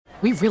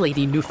We really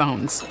need new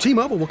phones.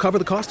 T-Mobile will cover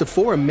the cost of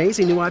 4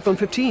 amazing new iPhone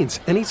 15s,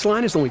 and each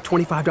line is only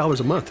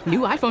 $25 a month. New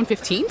iPhone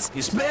 15s?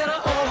 It's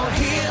better over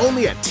here.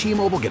 Only at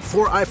T-Mobile, get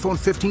 4 iPhone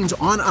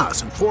 15s on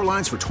us and 4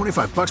 lines for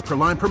 $25 per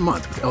line per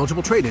month with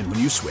eligible trade-in when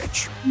you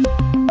switch.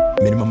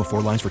 Minimum of 4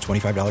 lines for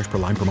 $25 per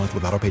line per month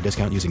with autopay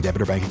discount using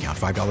debit or bank account.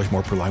 $5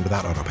 more per line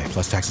without autopay,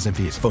 plus taxes and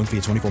fees. Phone fee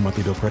at 24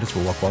 monthly bill credits for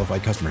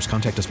well-qualified customers.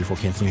 Contact us before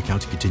canceling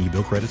account to continue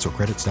bill credits or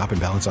credit stop and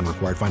balance on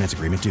required finance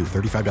agreement due.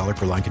 $35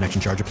 per line connection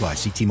charge applies.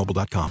 See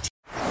T-Mobile.com.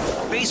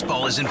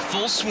 Baseball is in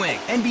full swing.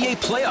 NBA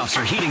playoffs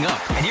are heating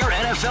up, and your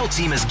NFL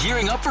team is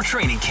gearing up for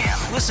training camp.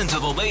 Listen to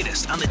the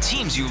latest on the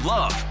teams you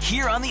love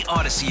here on the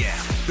Odyssey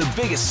app.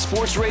 The biggest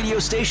sports radio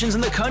stations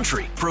in the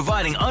country,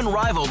 providing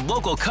unrivaled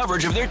local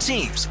coverage of their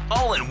teams,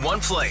 all in one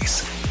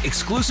place.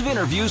 Exclusive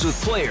interviews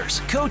with players,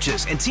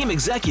 coaches, and team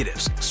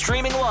executives,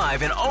 streaming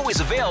live and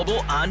always available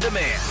on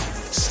demand.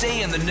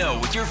 Stay in the know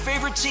with your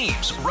favorite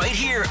teams right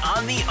here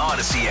on the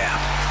Odyssey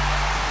app.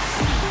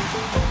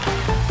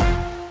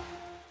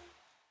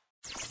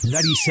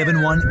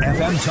 97.1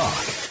 FM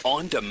Talk.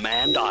 On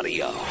demand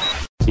audio.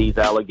 These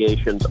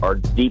allegations are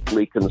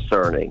deeply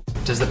concerning.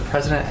 Does the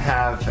president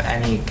have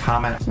any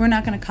comment? We're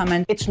not going to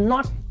comment. It's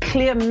not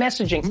clear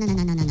messaging.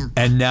 No.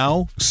 And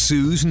now,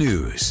 Sue's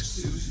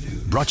News.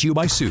 Brought to you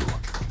by Sue.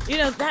 You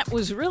know, that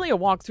was really a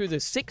walk through the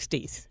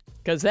 60s.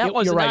 Because that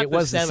was right, not it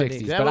was the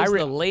 70s. That was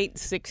the late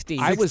 60s.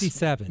 I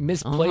was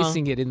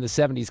misplacing it in the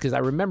 70s because I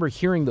remember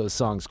hearing those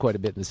songs quite a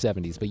bit in the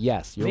 70s. But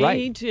yes, you're right.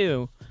 Me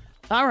too.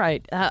 All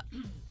right.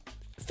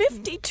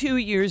 52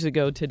 years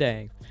ago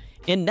today,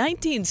 in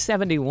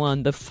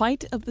 1971, the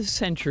fight of the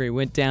century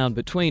went down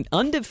between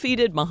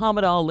undefeated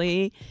Muhammad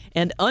Ali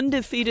and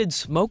undefeated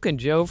Smokin'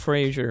 Joe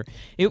Frazier.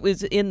 It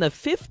was in the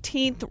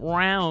 15th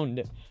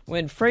round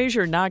when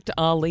Frazier knocked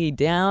Ali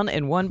down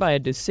and won by a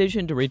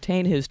decision to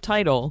retain his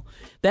title.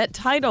 That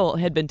title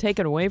had been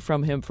taken away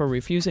from him for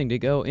refusing to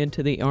go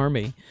into the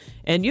Army.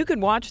 And you can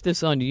watch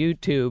this on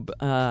YouTube,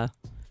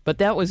 but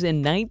that was in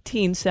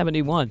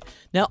 1971.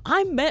 Now,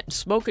 I met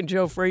Smokin'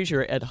 Joe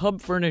Frazier at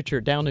Hub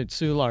Furniture down in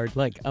Soulard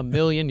like a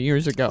million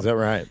years ago. Is that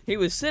right? He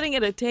was sitting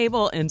at a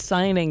table and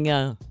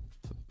signing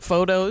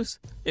photos.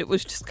 It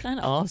was just kind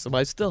of awesome.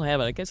 I still have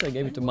it. I guess I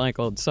gave it to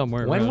Michael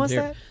somewhere around here. When was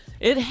that?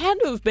 It had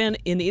to have been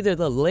in either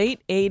the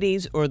late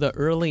 80s or the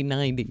early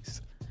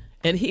 90s.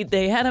 And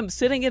they had him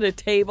sitting at a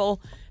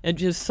table and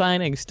just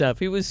signing stuff.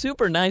 He was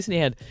super nice, and he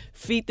had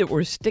feet that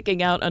were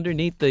sticking out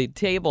underneath the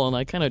table, and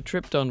I kind of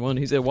tripped on one.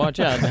 He said, watch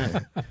out.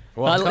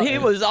 He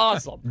was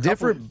awesome.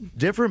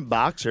 Different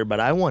boxer, but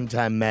I one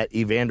time met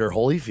Evander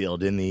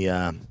Holyfield in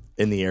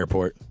the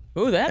airport.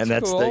 Ooh, that's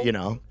cool. And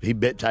that's he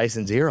bit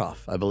Tyson's ear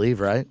off, I believe,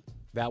 right?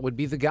 That would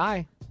be the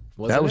guy.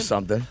 That was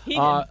something.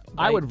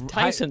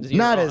 Tyson's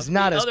not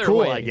as cool,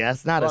 way. I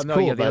guess. Not as no,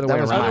 cool. Yeah, the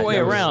other way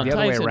around.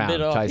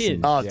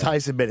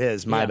 Tyson bit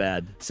his. My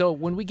bad. So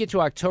when we get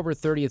to October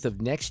 30th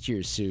of next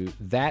year, Sue,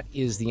 that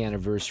is the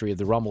anniversary of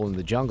the Rumble in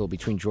the Jungle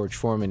between George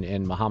Foreman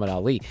and Muhammad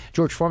Ali.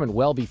 George Foreman,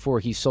 well before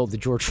he sold the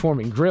George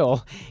Foreman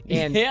Grill,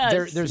 and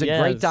there's a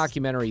great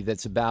documentary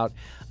that's about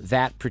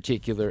that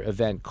particular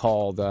event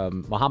called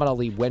Muhammad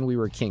Ali When We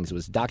Were Kings. It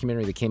was a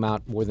documentary that came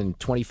out more than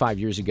 25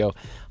 years ago.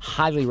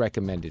 Highly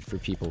recommended for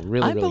people.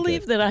 Really I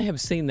believe good. that I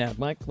have seen that.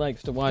 Mike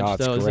likes to watch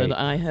those, great. and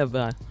I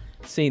have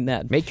seen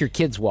that. Make your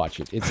kids watch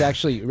it. It's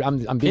actually,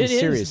 I'm being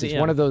serious. It's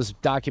one of those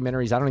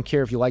documentaries. I don't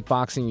care if you like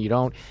boxing, you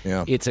don't.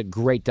 Yeah. It's a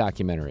great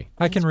documentary.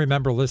 I can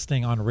remember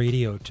listening on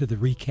radio to the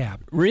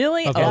recap.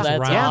 Really? Of that's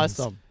rounds.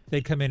 Awesome.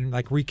 They'd come in and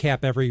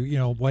recap every,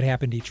 what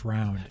happened each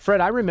round.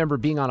 Fred, I remember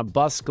being on a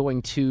bus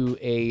going to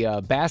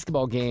a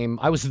basketball game.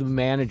 I was the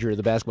manager of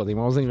the basketball team.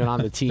 I wasn't even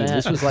on the team.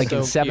 This was in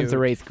 7th or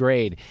 8th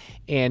grade.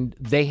 And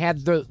they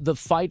had the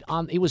fight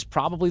on. It was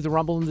probably the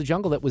Rumble in the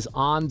Jungle that was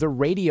on the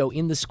radio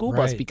in the school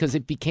bus because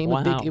it became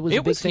a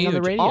big thing on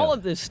the radio. All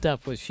of this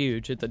stuff was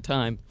huge at the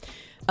time.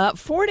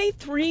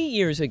 43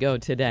 years ago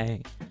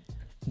today,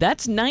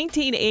 that's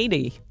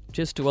 1980,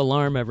 just to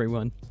alarm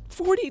everyone.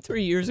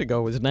 43 years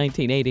ago was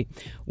 1980.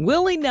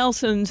 Willie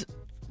Nelson's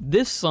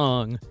This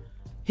Song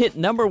hit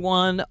number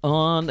 1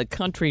 on the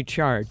country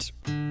charts.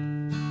 I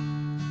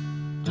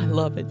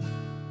love it.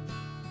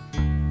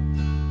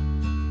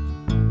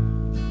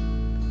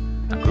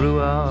 I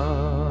grew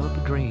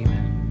up dreaming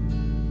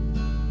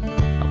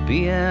of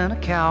being a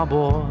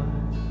cowboy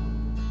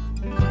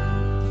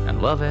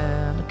and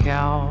loving the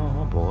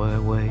cowboy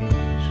ways.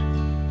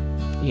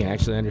 You can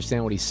actually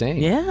understand what he's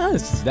saying.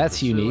 Yes.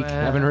 That's unique. I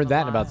haven't heard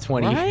that in about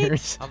 20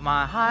 years. Of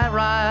my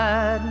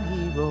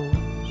high-riding heroes.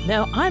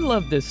 Now, I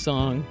love this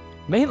song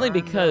mainly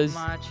because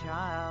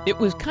it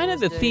was kind of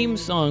the theme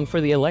song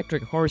for the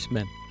Electric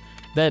Horsemen.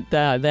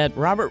 That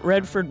Robert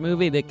Redford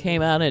movie that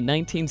came out in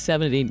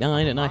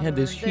 1979, and I had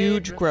this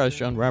huge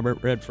crush on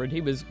Robert Redford.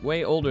 He was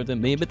way older than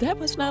me, but that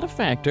was not a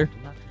factor.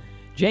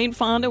 Jane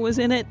Fonda was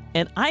in it,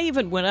 and I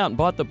even went out and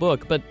bought the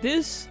book, but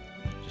this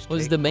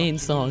was the main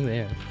song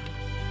there.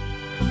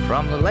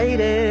 From the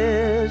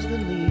ladies that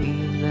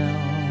leave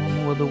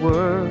them with the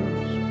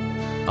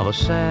words of a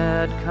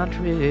sad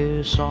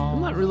country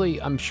song.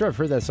 I'm sure I've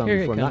heard that song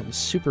before. I'm not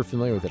super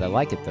familiar with it. I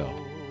like it, though.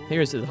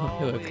 Here's the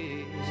hook.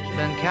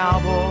 Been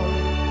cowboys,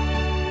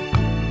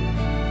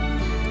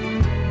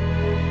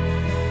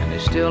 and they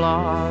still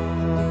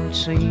are, it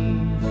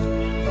seems.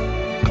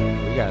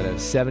 We got a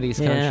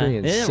 70s country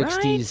and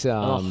 60s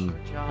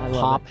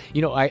pop.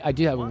 You know, I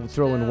do have to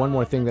throw in one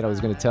more thing that I was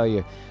going to tell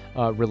you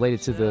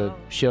related to the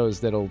shows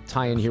that'll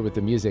tie in here with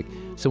the music.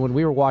 So when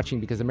we were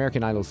watching, because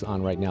American Idol's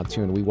on right now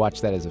too, and we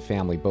watch that as a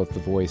family, both The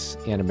Voice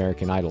and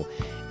American Idol.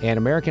 And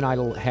American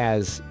Idol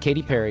has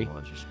Katy Perry,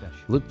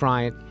 Luke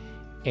Bryan,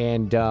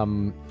 and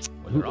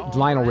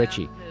Lionel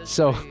Richie.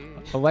 So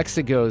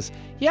Alexa goes,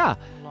 yeah,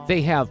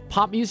 they have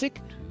pop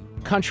music,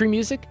 country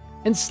music,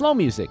 and slow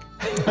music.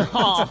 Poor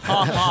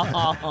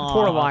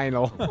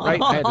Lionel, right?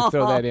 I had to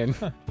throw that in.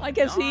 I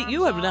guess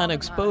you have not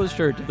exposed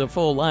her to the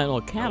full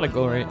Lionel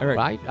category or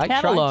I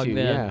catalog. tried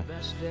to,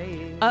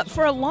 then.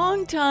 For a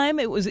long time,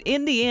 it was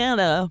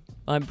Indiana.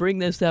 I bring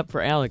this up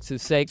for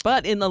Alex's sake,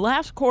 but in the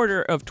last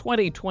quarter of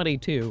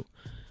 2022,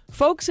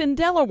 folks in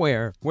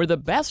Delaware were the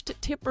best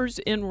tippers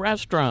in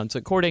restaurants,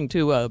 according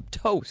to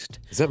Toast.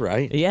 Is that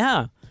right?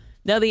 Yeah.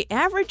 Now, the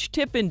average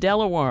tip in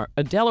Delaware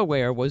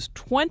was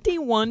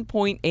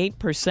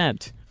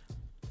 21.8%.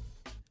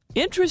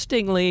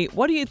 Interestingly,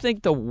 what do you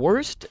think the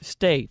worst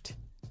state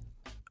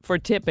for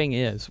tipping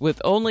is,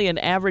 with only an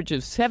average of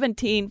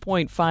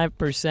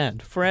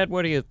 17.5%? Fred,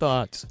 what are your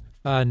thoughts?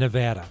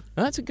 Nevada.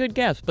 That's a good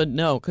guess, but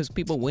no, because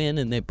people win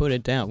and they put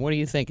it down. What do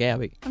you think,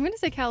 Abby? I'm going to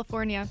say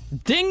California.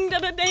 Ding, da,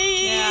 da,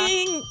 ding! Yeah.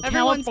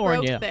 Everyone's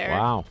California. broke there.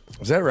 Wow.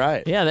 Is that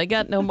right? Yeah, they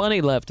got no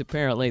money left,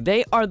 apparently.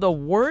 They are the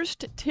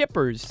worst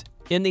tippers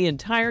in the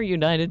entire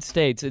United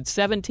States. It's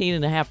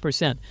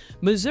 17.5%.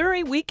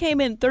 Missouri, we came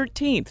in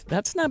 13th.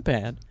 That's not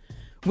bad.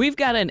 We've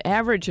got an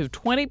average of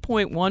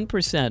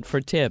 20.1%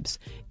 for tips.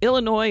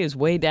 Illinois is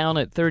way down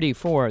at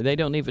 34. They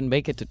don't even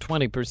make it to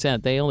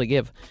 20%. They only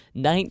give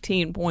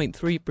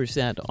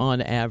 19.3%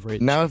 on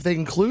average. Now, if they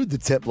include the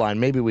tip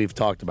line, maybe we've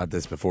talked about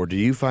this before. Do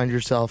you find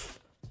yourself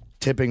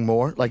tipping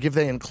more? Like if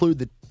they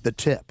include the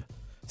tip,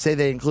 say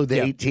they include the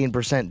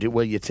 18%,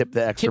 will you tip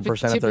the extra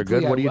percent if they're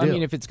good? What do you do? I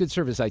mean, if it's good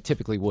service, I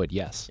typically would,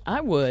 yes.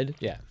 I would.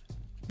 Yeah.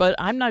 But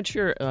I'm not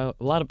sure a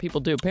lot of people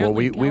do.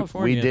 Apparently, well,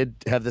 we did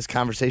have this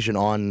conversation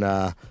on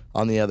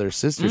the other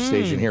sister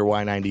station here,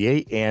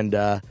 Y98, and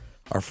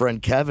our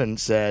friend Kevin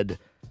said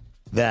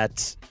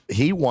that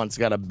he once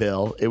got a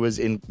bill.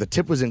 The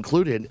tip was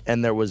included,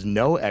 and there was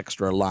no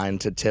extra line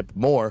to tip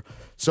more.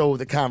 So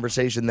the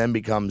conversation then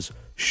becomes: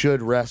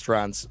 should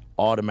restaurants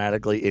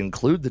automatically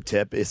include the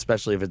tip,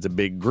 especially if it's a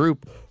big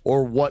group,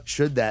 or what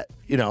should that?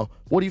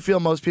 What do you feel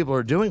most people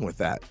are doing with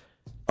that?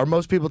 Are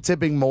most people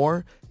tipping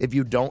more if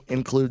you don't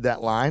include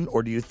that line?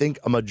 Or do you think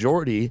a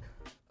majority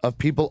of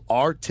people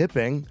are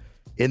tipping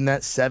in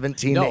that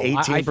 17 to 18%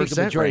 range? I think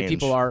the majority of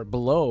people are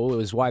below.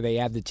 It is why they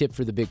add the tip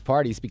for the big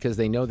parties, because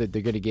they know that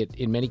they're going to get,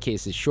 in many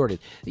cases, shorted.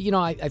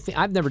 I think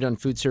I've never done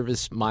food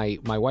service. My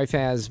wife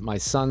has, my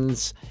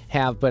sons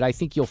have, but I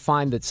think you'll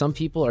find that some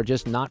people are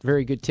just not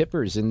very good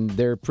tippers, and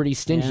they're pretty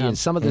stingy. Yeah. And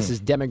some of this is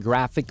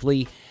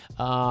demographically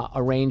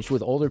arranged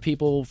with older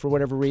people for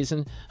whatever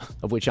reason,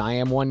 of which I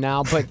am one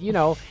now. But,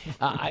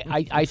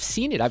 I've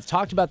seen it. I've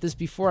talked about this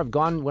before. I've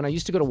gone, when I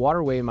used to go to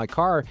Waterway in my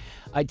car,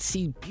 I'd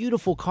see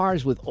beautiful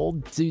cars with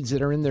old dudes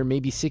that are in their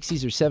maybe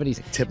 60s or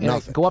 70s. Tip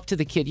nothing. I'd go up to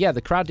the kid. Yeah,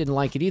 the crowd didn't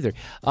like it either.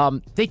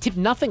 They tipped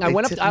nothing. I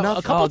went up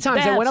a couple of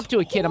times. I went up to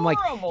a kid. I'm like,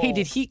 hey,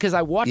 did he? Because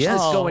I watched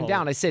this going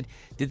down. I said,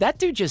 did that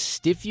dude just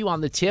stiff you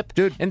on the tip?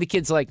 Dude. And the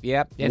kid's like,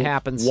 yeah, it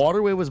happens.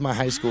 Waterway was my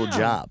high school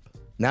job.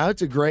 Now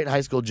it's a great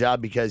high school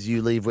job because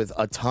you leave with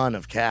a ton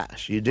of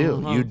cash. You do.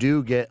 Uh-huh. You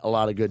do get a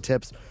lot of good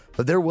tips.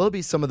 But there will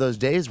be some of those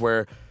days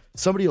where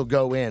somebody will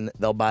go in,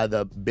 they'll buy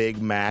the Big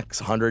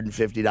Mac's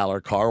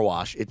 $150 car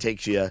wash. It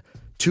takes you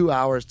 2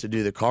 hours to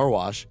do the car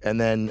wash,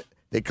 and then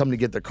they come to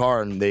get the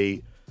car and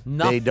they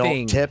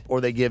don't tip,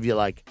 or they give you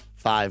like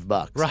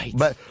 $5. Right.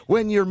 But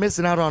when you're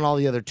missing out on all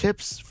the other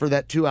tips for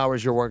that 2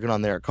 hours you're working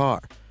on their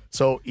car.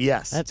 So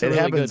yes, it really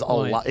happens a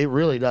lot. It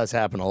really does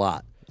happen a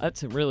lot.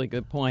 That's a really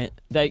good point,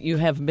 that you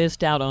have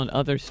missed out on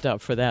other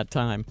stuff for that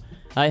time.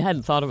 I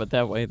hadn't thought of it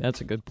that way. That's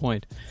a good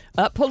point.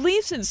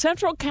 Police in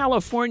Central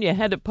California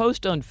had a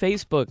post on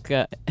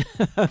Facebook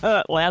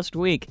last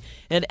week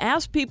and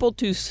asked people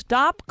to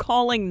stop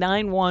calling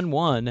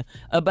 911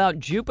 about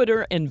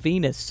Jupiter and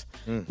Venus.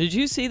 Did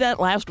you see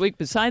that last week?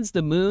 Besides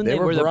the moon, they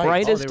were the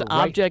brightest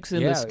objects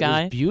in the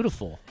sky. It was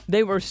beautiful.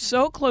 They were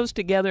so close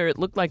together, it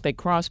looked like they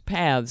crossed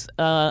paths.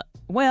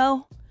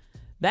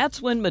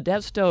 That's when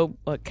Modesto,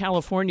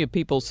 California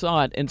people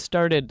saw it and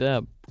started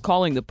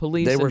calling the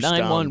police and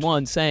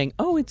 911 saying,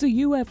 oh, it's a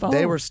UFO.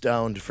 They were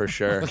stoned for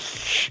sure.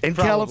 In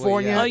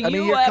California, a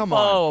UFO. Come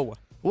on.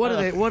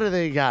 What do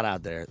they got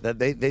out there? That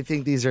they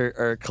think these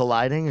are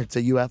colliding? It's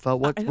a UFO?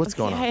 What's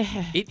going on?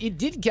 It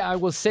did. I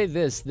will say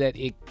this, that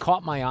it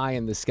caught my eye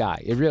in the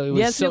sky. It really was.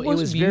 Yes, it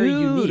was very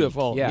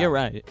beautiful. Unique. Yeah. You're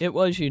right. It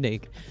was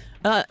unique.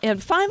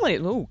 And finally,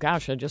 I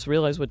just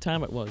realized what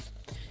time it was.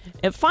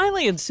 And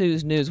finally, in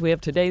Sue's News, we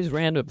have today's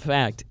random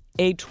fact.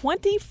 A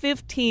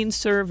 2015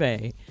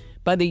 survey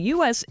by the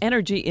U.S.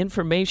 Energy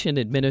Information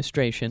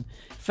Administration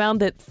found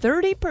that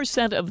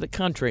 30% of the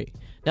country,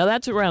 now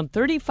that's around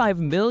 35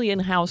 million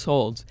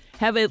households,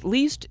 have at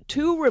least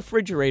 2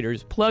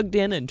 refrigerators plugged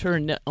in and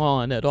turned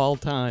on at all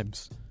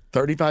times.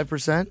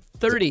 35%?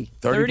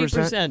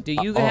 30%. Do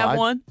you have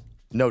one?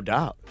 No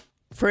doubt.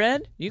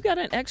 Fred, you got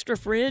an extra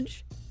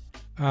fridge?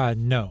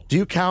 No. Do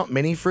you count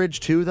mini fridge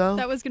too, though?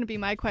 That was going to be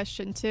my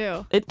question,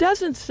 too. It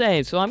doesn't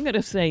say, so I'm going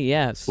to say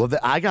yes. Well,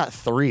 I got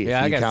 3.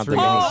 Yeah, I got 3.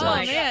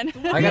 Man.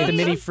 I got the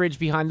mini fridge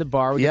behind the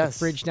bar. We got the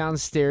fridge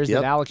downstairs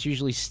that Alex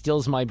usually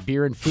steals my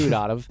beer and food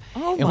out of.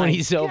 And when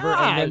he's over,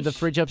 and then the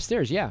fridge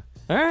upstairs, yeah.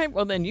 All right,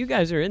 well, then you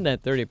guys are in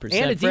that 30%.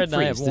 And a deep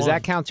freeze. Does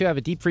that count, too? I have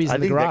a deep freeze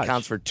in the garage. I think that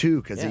counts for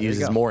 2 because it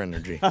uses more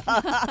energy.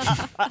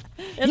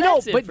 And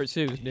that's it for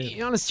Sue's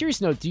News. On a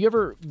serious note, do you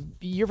ever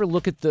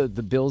look at the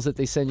bills that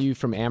they send you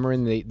from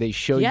Ameren? They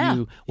show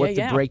you what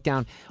the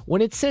breakdown.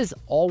 When it says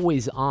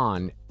always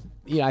on,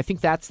 I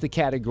think that's the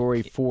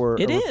category for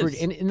it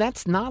is. And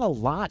that's not a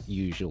lot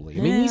usually.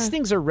 I mean, these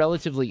things are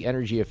relatively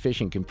energy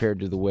efficient compared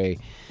to the way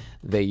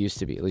they used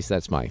to be. At least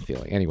that's my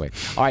feeling. Anyway,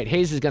 all right,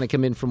 Hayes is going to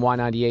come in from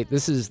Y98.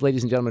 This is,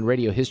 ladies and gentlemen,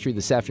 Radio History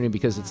this afternoon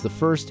because it's the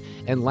first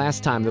and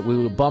last time that we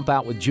will bump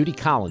out with Judy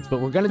Collins.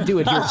 But we're going to do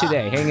it here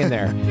today. Hang in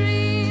there.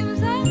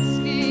 Dreams and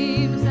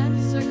schemes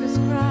and circus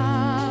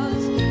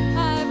crowds.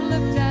 I've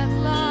looked at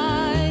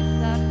life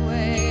that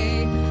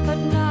way, but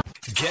not.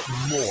 Get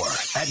more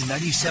at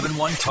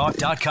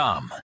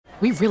 971talk.com.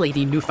 We really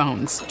need new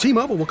phones.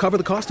 T-Mobile will cover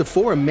the cost of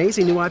 4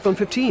 amazing new iPhone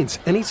 15s,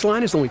 and each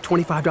line is only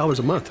 $25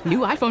 a month. New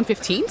iPhone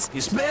 15s?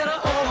 It's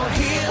better over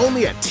here.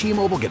 Only at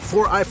T-Mobile, get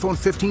 4 iPhone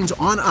 15s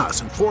on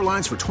us and 4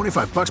 lines for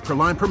 $25 per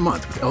line per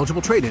month with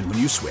eligible trade-in when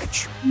you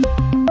switch.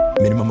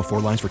 Minimum of 4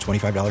 lines for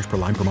 $25 per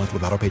line per month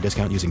with autopay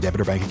discount using debit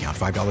or bank account.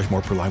 $5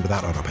 more per line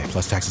without autopay,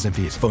 plus taxes and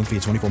fees. Phone fee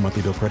at 24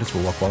 monthly bill credits for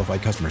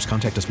well-qualified customers.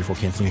 Contact us before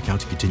canceling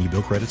account to continue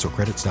bill credits or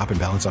credit stop and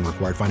balance on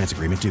required finance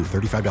agreement due.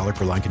 $35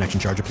 per line connection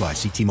charge applies.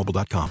 See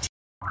T-Mobile.com.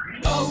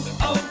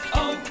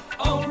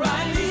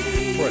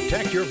 O'Reilly.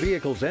 Protect your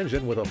vehicle's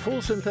engine with a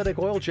full synthetic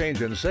oil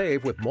change and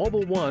save with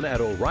Mobil 1 at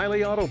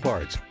O'Reilly Auto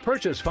Parts.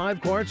 Purchase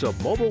 5 quarts of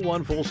Mobil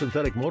 1 full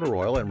synthetic motor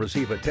oil and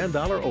receive a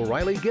 $10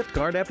 O'Reilly gift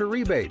card after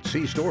rebate.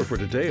 See store for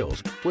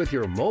details. With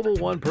your Mobil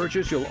 1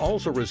 purchase, you'll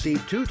also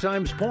receive 2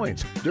 times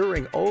points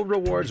during O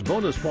Rewards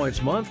Bonus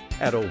Points Month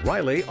at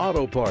O'Reilly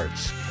Auto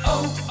Parts.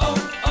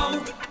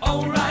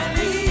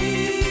 O'Reilly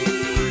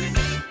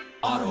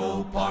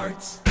Auto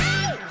Parts.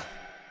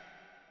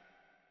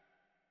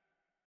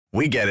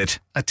 We get it.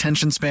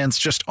 Attention spans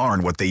just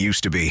aren't what they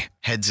used to be.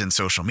 Heads in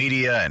social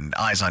media and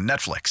eyes on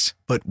Netflix.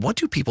 But what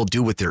do people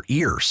do with their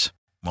ears?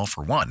 Well,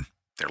 for one,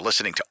 they're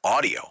listening to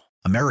audio.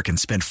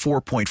 Americans spend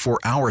 4.4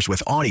 hours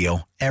with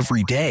audio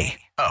every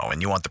day. Oh,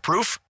 and you want the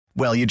proof?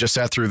 Well, you just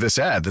sat through this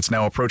ad that's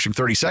now approaching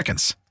 30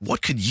 seconds.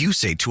 What could you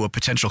say to a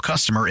potential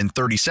customer in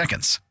 30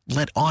 seconds?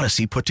 Let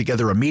Odyssey put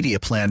together a media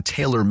plan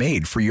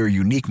tailor-made for your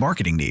unique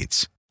marketing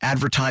needs.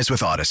 Advertise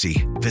with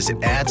Odyssey.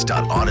 Visit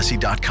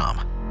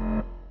ads.odyssey.com.